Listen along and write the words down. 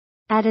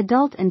At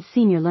Adult and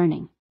Senior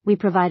Learning, we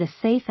provide a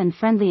safe and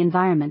friendly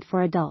environment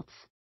for adults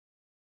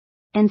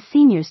and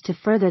seniors to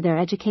further their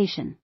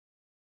education.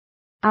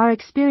 Our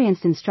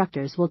experienced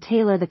instructors will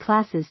tailor the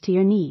classes to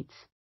your needs,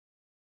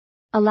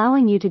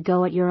 allowing you to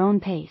go at your own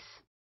pace.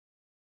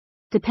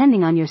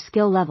 Depending on your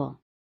skill level,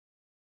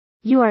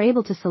 you are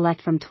able to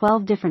select from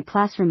 12 different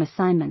classroom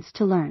assignments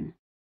to learn.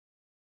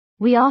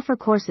 We offer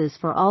courses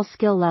for all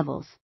skill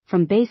levels,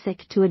 from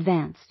basic to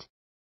advanced.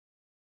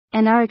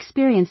 And our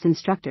experienced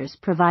instructors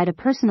provide a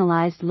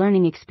personalized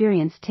learning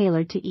experience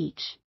tailored to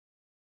each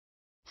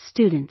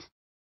student.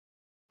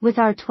 With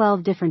our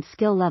 12 different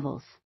skill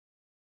levels,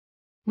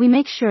 we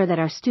make sure that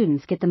our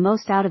students get the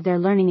most out of their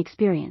learning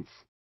experience.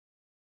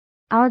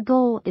 Our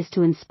goal is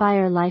to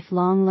inspire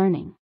lifelong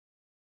learning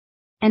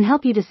and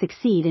help you to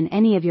succeed in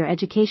any of your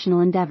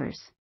educational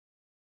endeavors.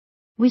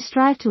 We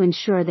strive to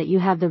ensure that you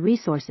have the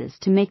resources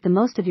to make the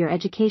most of your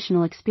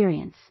educational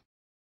experience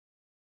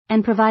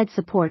and provide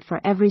support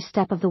for every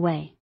step of the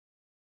way.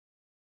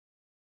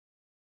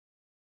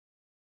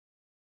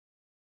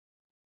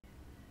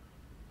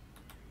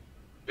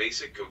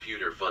 Basic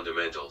Computer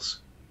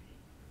Fundamentals.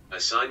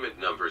 Assignment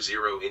number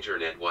 0,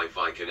 Internet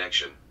Wi-Fi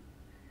connection.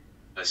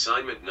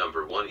 Assignment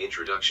number 1,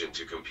 Introduction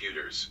to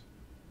Computers.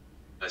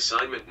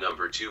 Assignment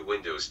number 2,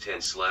 Windows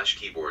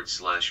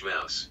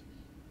 10/keyboard/mouse.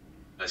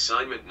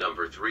 Assignment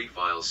number 3,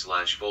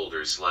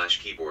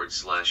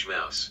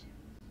 Files/folders/keyboard/mouse.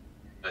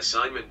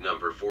 Assignment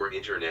number 4,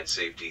 Internet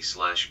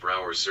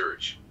Safety/Browser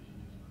Search.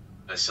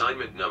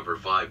 Assignment number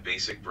 5,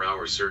 Basic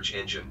Browser Search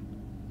Engine.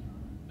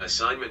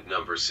 Assignment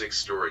number 6,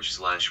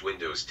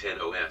 Storage/Windows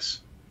 10 OS.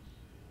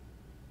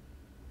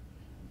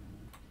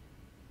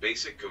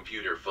 Basic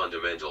Computer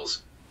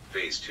Fundamentals,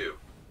 Phase 2.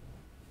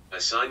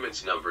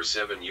 Assignments number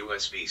 7,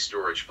 USB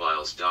storage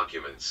files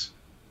documents.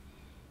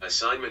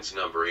 Assignments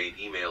number 8,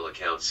 email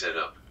account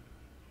setup.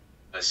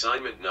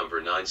 Assignment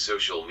number 9,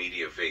 social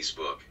media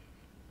Facebook.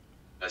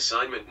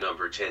 Assignment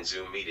number 10,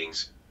 Zoom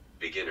meetings,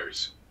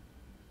 beginners.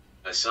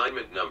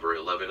 Assignment number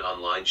 11,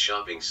 online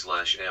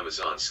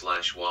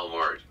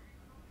shopping/Amazon/Walmart.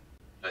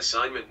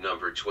 Assignment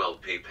number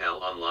 12,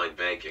 PayPal online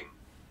banking.